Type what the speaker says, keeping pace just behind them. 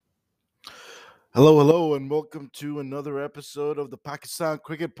Hello, hello, and welcome to another episode of the Pakistan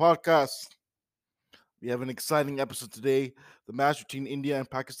Cricket Podcast. We have an exciting episode today. The match between India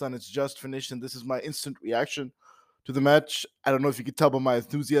and Pakistan is just finished, and this is my instant reaction to the match. I don't know if you can tell by my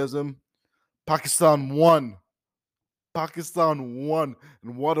enthusiasm. Pakistan won. Pakistan won,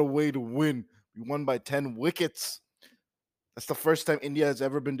 and what a way to win. We won by 10 wickets. That's the first time India has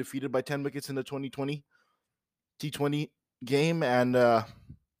ever been defeated by 10 wickets in the 2020 T20 game, and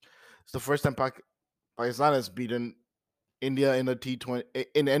it's the first time Pakistan has beaten India in a T20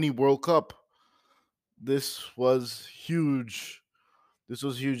 in any World Cup. This was huge. This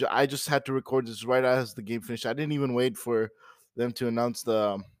was huge. I just had to record this right as the game finished. I didn't even wait for them to announce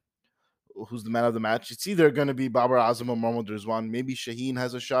the who's the man of the match. It's either going to be Babar Azam or Mohammad Rizwan. Maybe Shaheen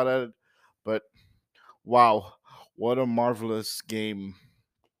has a shot at it, but wow, what a marvelous game!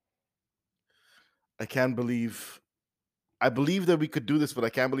 I can't believe. I believe that we could do this, but I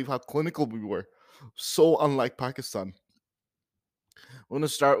can't believe how clinical we were. So unlike Pakistan. We're gonna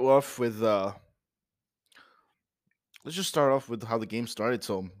start off with let's just start off with how the game started.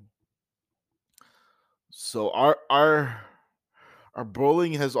 So our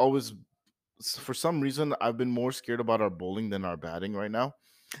bowling has always, for some reason, I've been more scared about our bowling than our batting right now.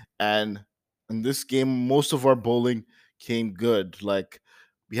 And in this game, most of our bowling came good. Like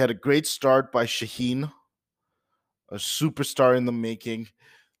we had a great start by Shaheen, a superstar in the making,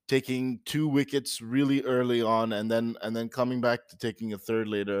 taking two wickets really early on, and then coming back to taking a third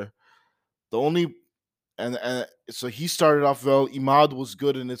later. The only and so he started off well. Imad was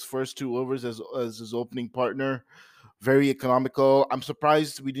good in his first two overs as his opening partner, very economical. I'm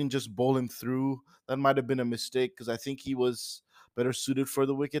surprised we didn't just bowl him through. That might have been a mistake because I think he was better suited for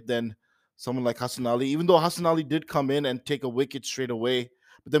the wicket than someone like Hassan Ali. Even though Hassan Ali did come in and take a wicket straight away,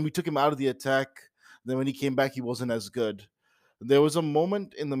 but then we took him out of the attack. Then when he came back, he wasn't as good. There was a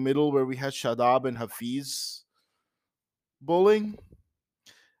moment in the middle where we had Shadab and Hafiz bowling,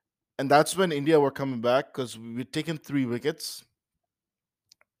 and that's when India were coming back because we'd taken three wickets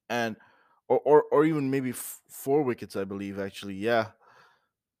and or even maybe four wickets, I believe. Actually, yeah,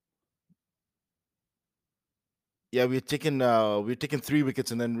 we had taken three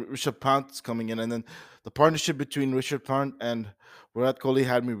wickets, and then Rishabh Pant's coming in, and then the partnership between Rishabh Pant and Virat Kohli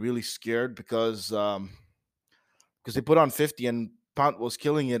had me really scared because they put on 50 and Pant was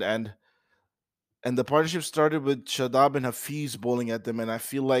killing it, and the partnership started with Shadab and Hafiz bowling at them, and I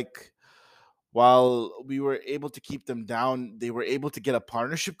feel like while we were able to keep them down, they were able to get a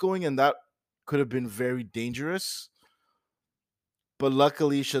partnership going, and that could have been very dangerous. But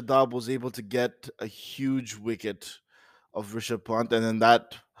luckily, Shadab was able to get a huge wicket of Rishabh Pant, and then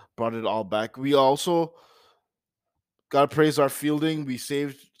that brought it all back. We also got to praise our fielding. We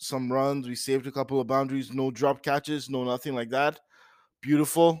saved some runs. We saved a couple of boundaries. No drop catches. No nothing like that.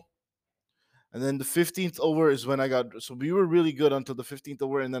 Beautiful. And then the 15th over is when I got. So we were really good until the 15th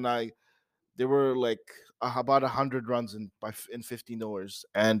over, and then they were like about 100 runs in 15 overs,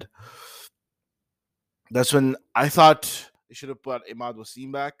 and that's when I thought they should have put Imad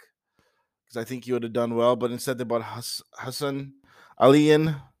Wasim back because I think he would have done well. But instead, they brought Hassan Ali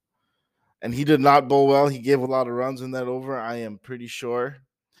in, and he did not bowl well. He gave a lot of runs in that over. I am pretty sure.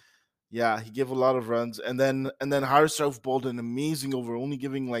 Yeah, he gave a lot of runs, and then Haris Rauf bowled an amazing over, only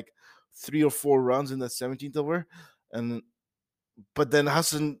giving like 3 or 4 runs in that 17th over, and but then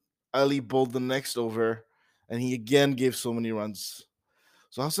Hassan Ali bowled the next over, and he again gave so many runs.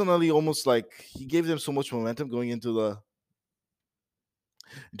 So Hassan Ali almost like he gave them so much momentum going into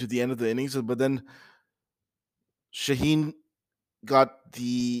the end of the innings, but then Shaheen got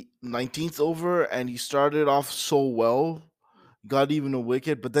the 19th over, and he started off so well, got even a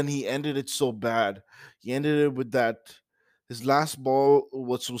wicket, but then he ended it so bad. He ended it with that his last ball,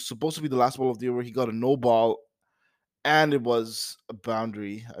 what was supposed to be the last ball of the over, he got a no ball, and it was a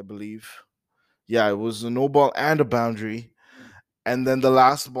boundary, I believe. Yeah, it was a no ball and a boundary. And then the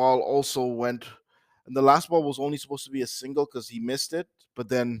last ball also went, and the last ball was only supposed to be a single because he missed it, but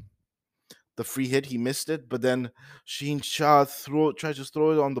then the free hit, he missed it. But then Sheen Shah tried to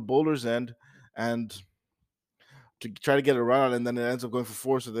throw it on the bowler's end and to try to get a run on, and then it ends up going for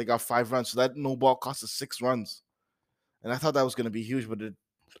four, so they got 5 runs. So that no ball cost us 6 runs. And I thought that was going to be huge, but it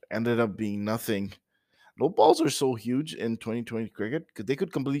ended up being nothing. No balls are so huge in 2020 cricket because they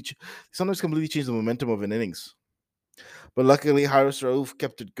could sometimes completely change the momentum of an innings. But luckily, Haris Rauf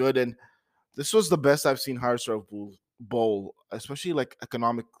kept it good, and this was the best I've seen Haris Rauf bowl, especially like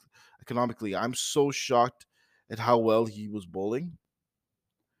economically. I'm so shocked at how well he was bowling.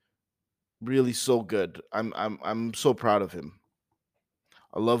 Really, so good. I'm so proud of him.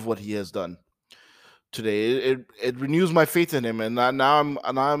 I love what he has done. today. It renews my faith in him, and now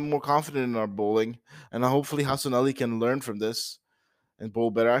I'm more confident in our bowling, and hopefully Hassan Ali can learn from this and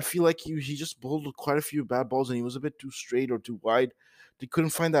bowl better. I feel like he just bowled quite a few bad balls, and he was a bit too straight or too wide. He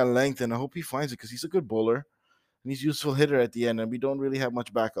couldn't find that length, and I hope he finds it because he's a good bowler and he's a useful hitter at the end, and we don't really have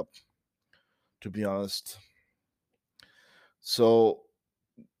much backup, to be honest. So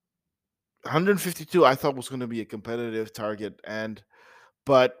 152, I thought was going to be a competitive target, and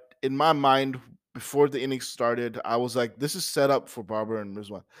but in my mind, before the innings started, I was like, this is set up for Barber and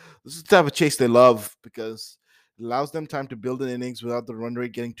Rizwan. This is the type of chase they love because it allows them time to build an innings without the run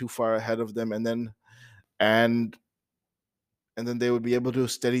rate getting too far ahead of them, and and then they would be able to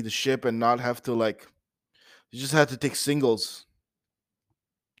steady the ship and not have to like you just had to take singles,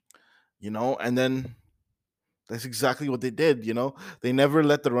 and then that's exactly what they did. They never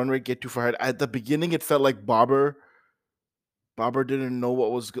let the run rate get too far ahead. At the beginning, it felt like Babar didn't know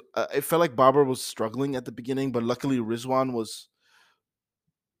what was. It felt like Babar was struggling at the beginning, but luckily Rizwan was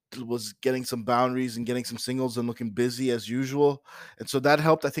getting some boundaries and getting some singles and looking busy as usual, and so that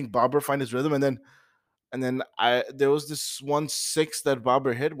helped. I think Babar find his rhythm, and then I there was this 1-6 that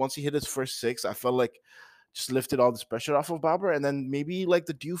Babar hit. Once he hit his first six, I felt like just lifted all this pressure off of Babar, and then maybe like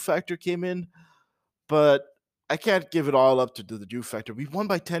the dew factor came in, but I can't give it all up to the dew factor. We won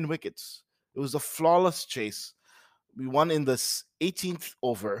by 10 wickets. It was a flawless chase. We won in the 18th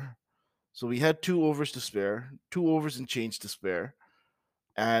over. So we had 2 overs to spare, 2 overs and change to spare,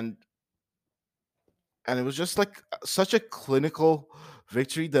 and it was just like such a clinical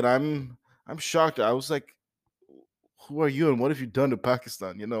victory that I'm shocked. I was like, who are you and what have you done to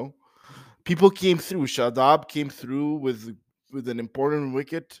Pakistan? People came through. Shadab came through with an important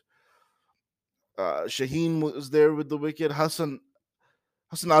wicket. Shaheen was there with the wicket. Hassan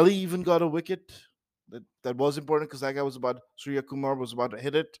Ali even got a wicket. That was important because that guy was about Surya Kumar was about to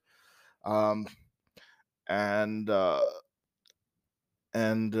hit it. Um, and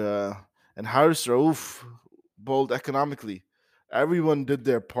and uh, and Haris Rauf bowled economically. Everyone did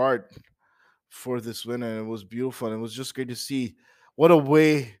their part for this win, and it was beautiful. And it was just great to see. What a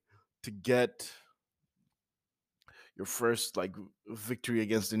way to get your first like victory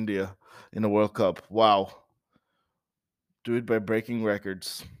against India in a World Cup. Wow, do it by breaking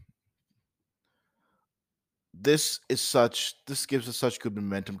records. This gives us such good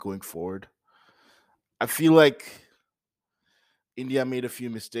momentum going forward. I feel like India made a few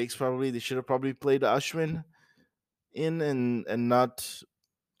mistakes. Probably they should have probably played Ashwin in and not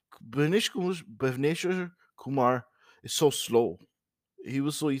Bhuvneshwar Kumar is so slow. He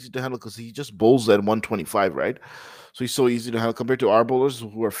was so easy to handle because he just bowls at 125, right? So he's so easy to handle compared to our bowlers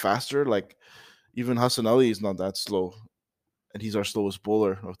who are faster. Like even Hassan Ali is not that slow, and he's our slowest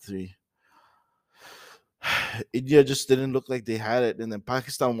bowler of three. India just didn't look like they had it, and then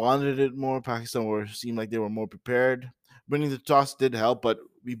Pakistan wanted it more. Pakistan seemed like they were more prepared. Winning the toss did help, but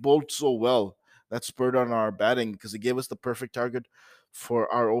we bowled so well that spurred on our batting because it gave us the perfect target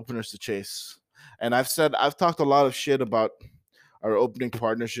for our openers to chase. And I've talked a lot of shit about our opening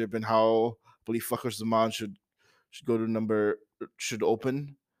partnership and how I believe Fakhar Zaman should go to should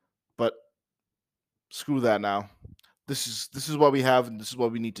open, but screw that now. This is what we have, and this is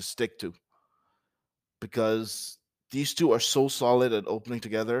what we need to stick to because these two are so solid at opening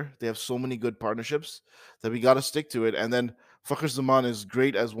together. They have so many good partnerships that we got to stick to it. And then Fakhar Zaman is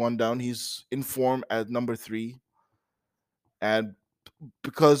great as one down. He's in form at number 3, and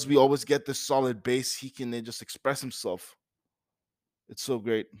because we always get this solid base, he can then just express himself. It's so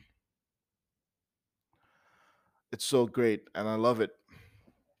great. It's so great, and I love it.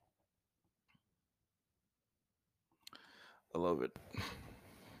 I love it.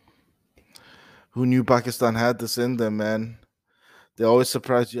 Who knew Pakistan had this in them, man? They always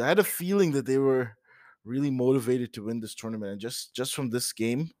surprise you. I had a feeling that they were really motivated to win this tournament, and just from this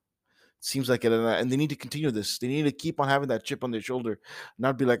game, it seems like it. And they need to continue this. They need to keep on having that chip on their shoulder,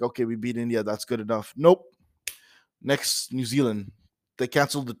 not be like, okay, we beat India, that's good enough. Nope. Next, New Zealand, they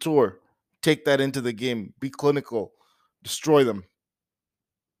canceled the tour. Take that into the game. Be clinical. Destroy them.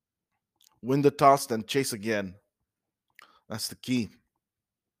 Win the toss, then chase again. That's the key.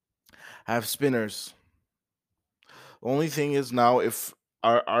 Have spinners. The only thing is now if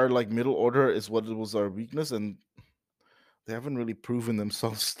our like middle order is what was our weakness, and they haven't really proven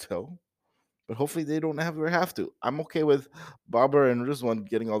themselves still. But hopefully they don't ever have to. I'm okay with Babar and Rizwan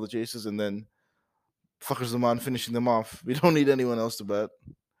getting all the chases and then Fakhar Zaman finishing them off. We don't need anyone else to bat.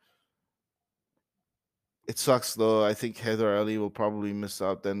 It sucks though. I think Heather Ali will probably miss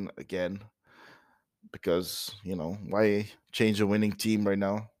out then again because, why change a winning team right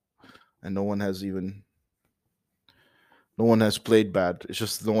now? And no one has even No one has played bad. It's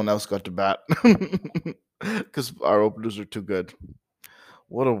just no one else got to bat because our openers are too good.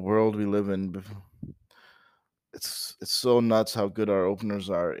 What a world we live in. It's so nuts how good our openers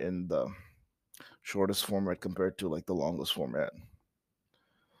are in the shortest format compared to like the longest format,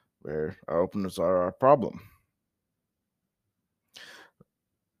 where our openers are our problem.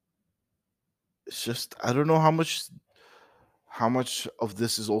 It's just I don't know how much of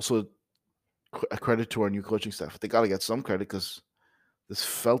this is also a credit to our new coaching staff. They got to get some credit because this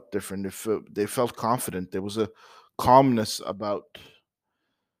felt different. They felt confident. There was a calmness about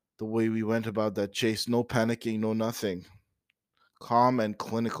the way we went about that chase. No panicking, no nothing. Calm and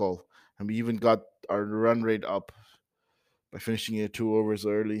clinical. And we even got our run rate up by finishing it 2 overs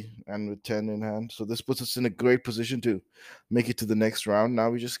early and with 10 in hand. So this puts us in a great position to make it to the next round. Now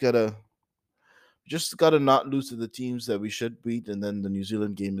we just gotta not lose to the teams that we should beat, and then the New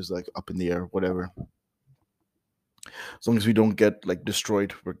Zealand game is like up in the air, whatever. As long as we don't get like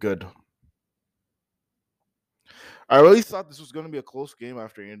destroyed, we're good. I really thought this was going to be a close game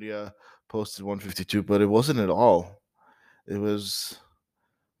after India posted 152, but it wasn't at all. It was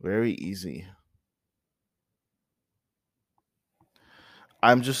very easy.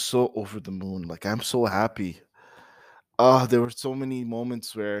 I'm just so over the moon. Like I'm so happy. There were so many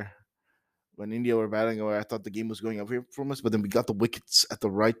moments where when India were batting away, I thought the game was going away from us, but then we got the wickets at the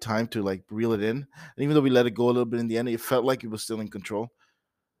right time to like reel it in. And even though we let it go a little bit in the end, it felt like it was still in control.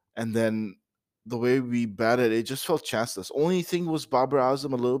 And then the way we batted, it just felt chanceless. Only thing was Babar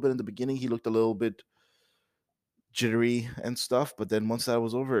Azam a little bit in the beginning. He looked a little bit jittery and stuff, but then once that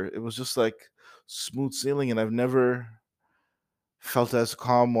was over, it was just like smooth sailing. And I've never felt as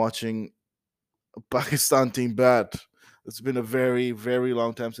calm watching a Pakistan team bat. It's been a very, very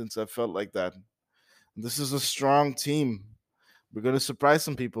long time since I felt like that. This is a strong team. We're going to surprise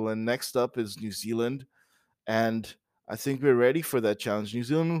some people. And next up is New Zealand. And I think we're ready for that challenge. New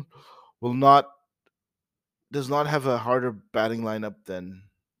Zealand will not does not have a harder batting lineup than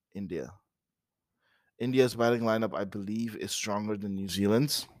India. India's batting lineup, I believe, is stronger than New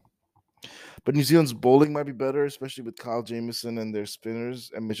Zealand's. But New Zealand's bowling might be better, especially with Kyle Jamieson and their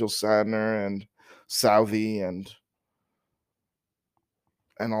spinners and Mitchell Sadner and Southey and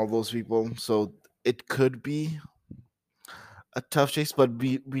all those people. So it could be a tough chase, but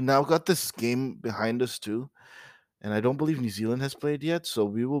we now got this game behind us too. And I don't believe New Zealand has played yet, so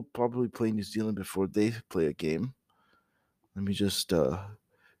we will probably play New Zealand before they play a game. Let me just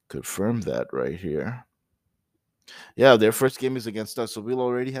confirm that right here. Yeah, their first game is against us, so we'll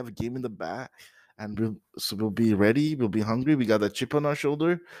already have a game in the back, and we'll be ready. We'll be hungry. We got that chip on our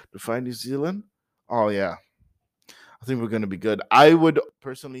shoulder to fight New Zealand. Oh yeah, I think we're gonna be good. I would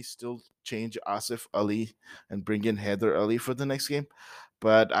personally still change Asif Ali and bring in Heather Ali for the next game,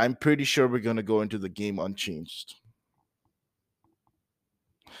 but I'm pretty sure we're gonna go into the game unchanged.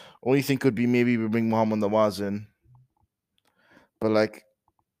 Only thing could be maybe we bring Muhammad Nawaz in, but like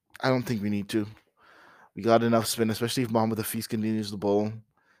I don't think we need to. We got enough spin, especially if Muhammad Hafiz continues to bowl.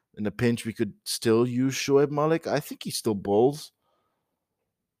 In a pinch, we could still use Shoaib Malik. I think he still bowls.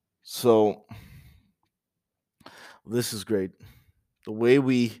 So this is great. The way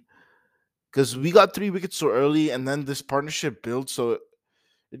because we got 3 wickets so early, and then this partnership builds, so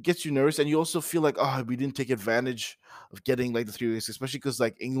it gets you nervous, and you also feel like, oh, we didn't take advantage of getting like the 3 wickets, especially because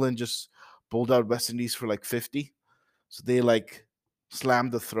like England just bowled out West Indies for like 50, so they like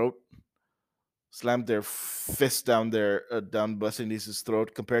slammed the throat, slammed their fist down West Indies'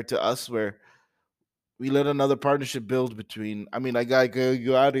 throat, compared to us where we let another partnership build between. I mean, I got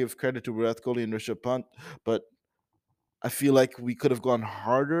you out of credit to Virat Kohli and Rishabh Pant, but I feel like we could have gone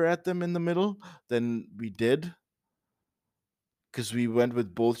harder at them in the middle than we did because we went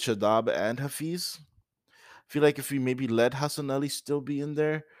with both Shadab and Hafiz. I feel like if we maybe let Hassan Ali still be in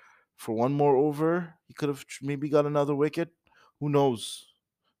there for one more over, he could have maybe got another wicket. Who knows?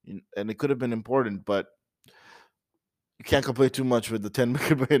 And it could have been important, but you can't complain too much with the 10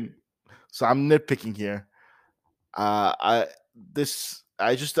 wicket win. So I'm nitpicking here. I this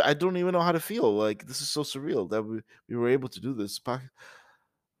I don't even know how to feel. Like this is so surreal that we were able to do this.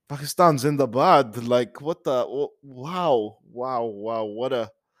 Pakistan's in the bad. Like what the wow, what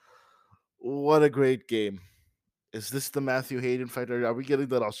a great game. Is this the Matthew Hayden fight? Are we getting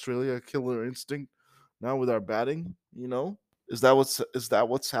that Australia killer instinct now with our batting? Is that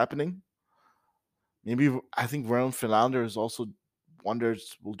what's happening? Maybe I think Ron Philander is also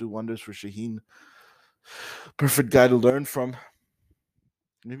wonders will do wonders for Shaheen. Perfect guy to learn from.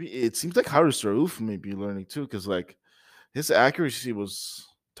 Maybe it seems like Haris Rauf may be learning too, because like his accuracy was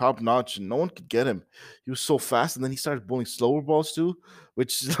top notch, and no one could get him. He was so fast, and then he started bowling slower balls too,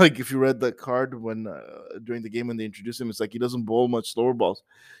 which is like if you read the card when during the game when they introduced him, it's like he doesn't bowl much slower balls.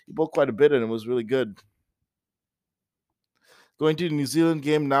 He bowled quite a bit, and it was really good. Going to the New Zealand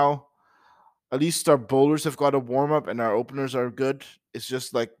game now, at least our bowlers have got a warm up, and our openers are good. It's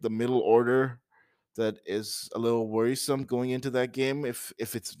just like the middle order that is a little worrisome going into that game if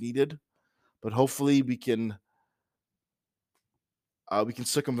it's needed. But hopefully we can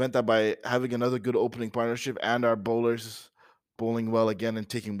circumvent that by having another good opening partnership and our bowlers bowling well again and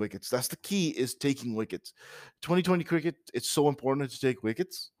taking wickets. That's the key, is taking wickets. 2020 cricket, it's so important to take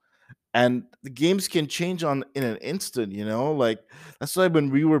wickets. And the games can change on in an instant, like that's why when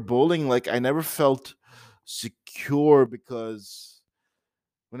we were bowling, like I never felt secure, because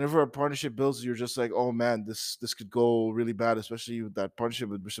whenever a partnership builds, you're just like, oh man, this could go really bad, especially with that partnership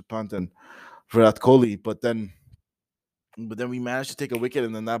with Rishabh Pant and Virat Kohli. But then we managed to take a wicket,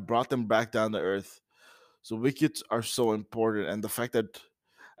 and then that brought them back down to earth. So wickets are so important, and the fact that,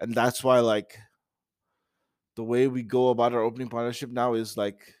 and that's why like the way we go about our opening partnership now is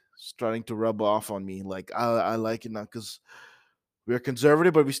like starting to rub off on me. Like I like it now because we're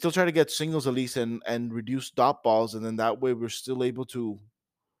conservative, but we still try to get singles at least and reduce dot balls, and then that way we're still able to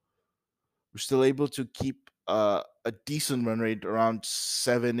keep a decent run rate around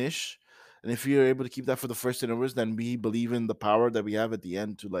 7-ish. And if you're able to keep that for the first 10 overs, then we believe in the power that we have at the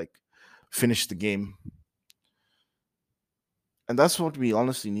end to like finish the game. And that's what we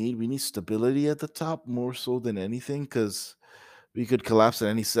honestly need. We need stability at the top more so than anything, because we could collapse at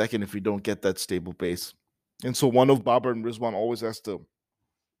any second if we don't get that stable base. And so one of Babar and Rizwan always has to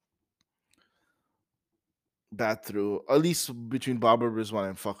bat through, at least between Babar, Rizwan,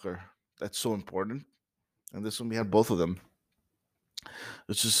 and Fakhr. That's so important. And this one we had both of them.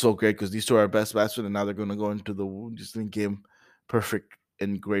 It's just so great because these two are our best batsmen, and now they're going to go into the Disney game perfect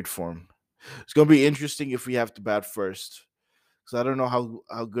in great form. It's going to be interesting if we have to bat first, because I don't know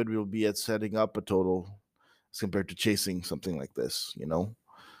how good we'll be at setting up a total as compared to chasing something like this.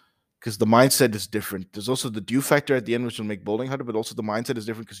 Because the mindset is different. There's also the due factor at the end, which will make bowling harder, but also the mindset is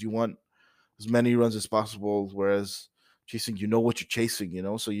different because you want as many runs as possible, whereas chasing, you know what you're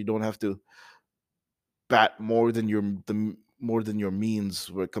chasing, so you don't have to bat more than your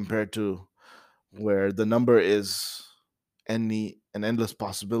means, where compared to where the number is an endless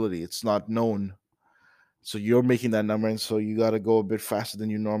possibility. It's not known. So you're making that number, and so you got to go a bit faster than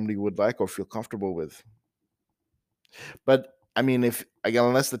you normally would like or feel comfortable with. But I mean, if again,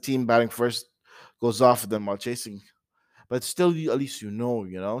 unless the team batting first goes off them while chasing, but still, at least you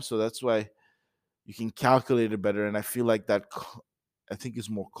know. So that's why you can calculate it better, and I feel like that. I think is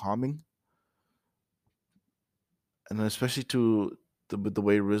more calming, and especially to with the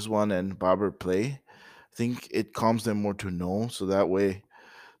way Rizwan and Babar play, I think it calms them more to know. So that way,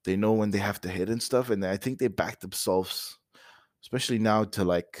 they know when they have to hit and stuff, and I think they back themselves, especially now, to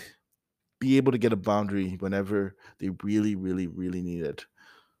like be able to get a boundary whenever they really, really, really need it,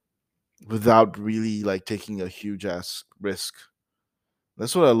 without really like taking a huge ass risk.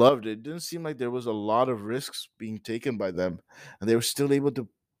 That's what I loved. It didn't seem like there was a lot of risks being taken by them, and they were still able to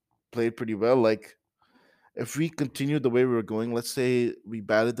play pretty well. Like if we continued the way we were going, let's say we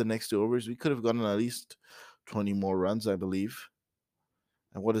batted the next 2 overs, we could have gotten at least 20 more runs, I believe.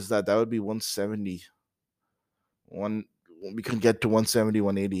 And what is that? That would be 170. One We can get to 170,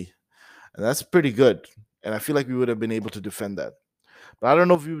 180. And that's pretty good. And I feel like we would have been able to defend that. But I don't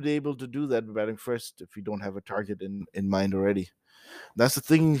know if we would be able to do that batting first if we don't have a target in mind already. That's the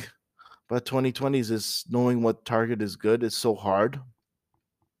thing about 2020s, is knowing what target is good is so hard.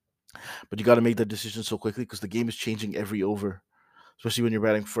 But you got to make that decision so quickly because the game is changing every over. Especially when you're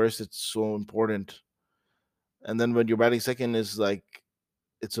batting first, it's so important. And then when you're batting second, is like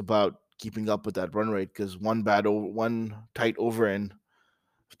it's about keeping up with that run rate, because one tight over, and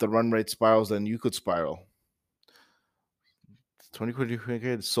if the run rate spirals, then you could spiral. 2020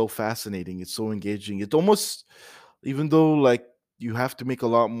 cricket is so fascinating. It's so engaging. It's almost, even though like you have to make a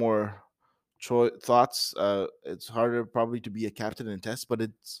lot more thoughts. It's harder probably to be a captain in tests, but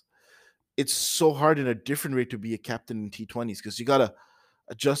it's so hard in a different way to be a captain in T20s, because you gotta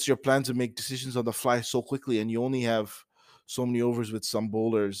adjust your plans and make decisions on the fly so quickly, and you only have so many overs with some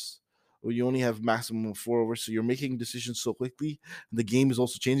bowlers, or you only have maximum of 4 overs, so you're making decisions so quickly, and the game is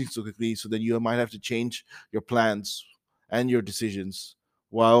also changing so quickly, so then you might have to change your plans and your decisions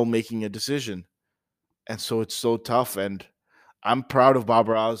while making a decision. And so it's so tough, and I'm proud of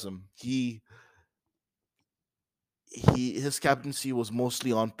Babar Azam. His captaincy was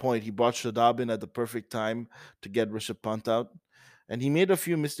mostly on point. He brought Shadab in at the perfect time to get Rishabh Pant out, And he made a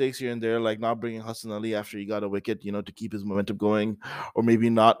few mistakes here and there, like not bringing Hassan Ali after he got a wicket, to keep his momentum going, or maybe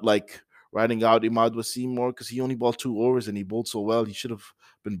not like riding out Imad Wasim more because he only bowled 2 overs and he bowled so well. He should have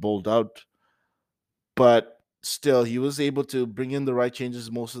been bowled out. But still, he was able to bring in the right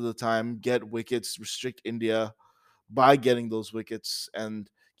changes most of the time, get wickets, restrict India by getting those wickets and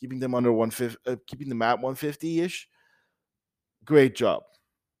keeping them under 150, keeping them at 150 ish. Great job.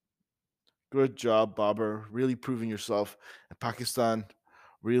 Good job, Babar. Really proving yourself. And Pakistan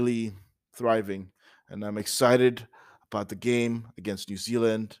really thriving. And I'm excited about the game against New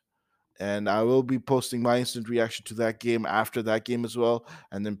Zealand. And I will be posting my instant reaction to that game after that game as well,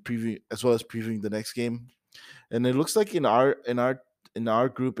 and then preview as well as previewing the next game. And it looks like in our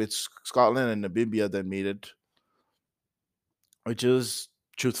group, it's Scotland and Namibia that made it, which is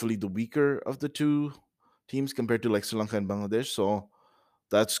truthfully the weaker of the two teams compared to like Sri Lanka and Bangladesh. So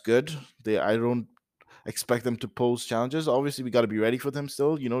that's good. I don't expect them to pose challenges. Obviously, we got to be ready for them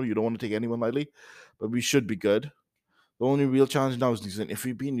still. You don't want to take anyone lightly, but we should be good. The only real challenge now is New Zealand. If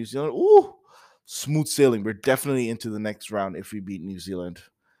we beat New Zealand, ooh, smooth sailing. We're definitely into the next round if we beat New Zealand.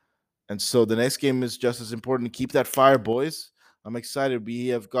 And so the next game is just as important. Keep that fire, boys. I'm excited. We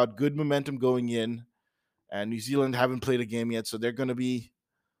have got good momentum going in, and New Zealand haven't played a game yet, so they're going to be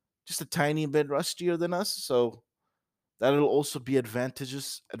just a tiny bit rustier than us. So that'll also be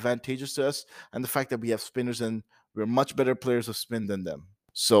advantageous to us, and the fact that we have spinners and we're much better players of spin than them.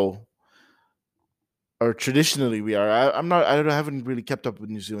 So, or traditionally we are. I'm not. I haven't really kept up with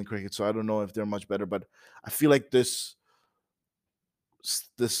New Zealand cricket, so I don't know if they're much better. But I feel like the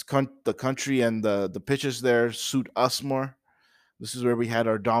country and the pitches there suit us more. This is where we had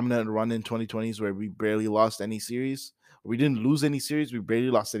our dominant run in 2020s, where we barely lost any series. We didn't lose any series. We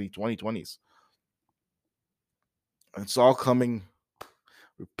barely lost any 2020s. It's all coming.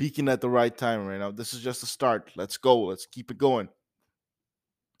 We're peaking at the right time right now. This is just a start. Let's go. Let's keep it going.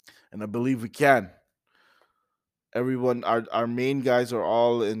 And I believe we can. Everyone, our main guys are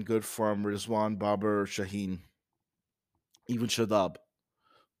all in good form. Rizwan, Babar, Shaheen, even Shadab.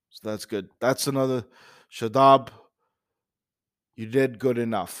 So that's good. That's another Shadab. You did good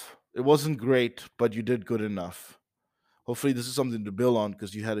enough. It wasn't great, but you did good enough. Hopefully, this is something to build on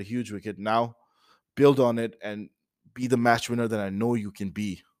because you had a huge wicket. Now, build on it and be the match winner that I know you can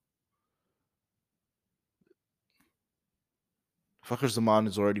be. Fakhar Zaman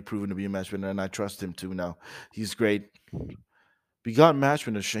is already proven to be a match winner, and I trust him too now. He's great. We got match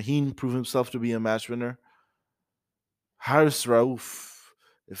winners. Shaheen proved himself to be a match winner. Haris Rauf,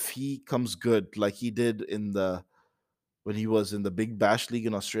 if he comes good like he did when he was in the Big Bash League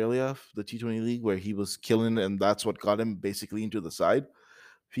in Australia, the T20 league, where he was killing, and that's what got him basically into the side.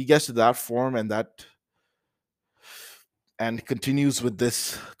 If he gets to that form and continues with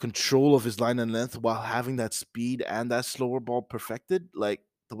this control of his line and length while having that speed and that slower ball perfected, like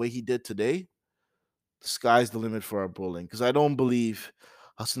the way he did today, the sky's the limit for our bowling. Because I don't believe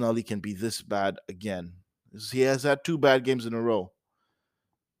Hassan Ali can be this bad again. He has had 2 bad games in a row.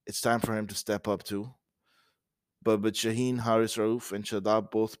 It's time for him to step up too. But with Shaheen, Haris Rauf, and Shadab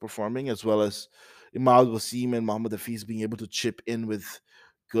both performing, as well as Imad Wasim and Mohammad Hafiz being able to chip in with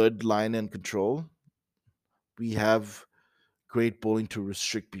good line and control, we have great bowling to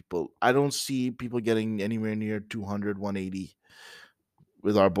restrict people. I don't see people getting anywhere near 200, 180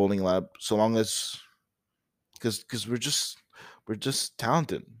 with our bowling lab, so long as because we're just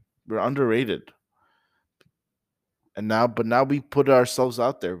talented, we're underrated, and now we put ourselves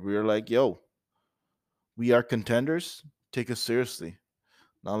out there. We're like, yo, we are contenders. Take us seriously.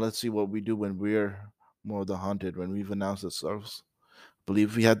 Now let's see what we do when we're more the hunted. When we've announced ourselves,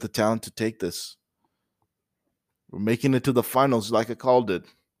 believe we had the talent to take this. We're making it to the finals, like I called it.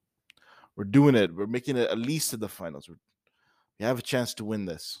 We're doing it. We're making it at least to the finals. We have a chance to win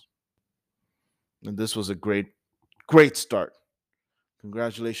this. And this was a great start.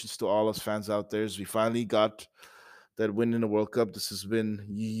 Congratulations to all us fans out there as we finally got that win in the World Cup. This has been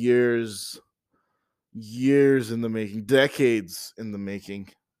years in the making, decades in the making.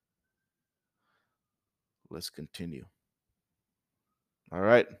 Let's continue. All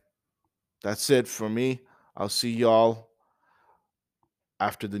right. That's it for me. I'll see y'all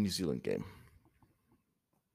after the New Zealand game.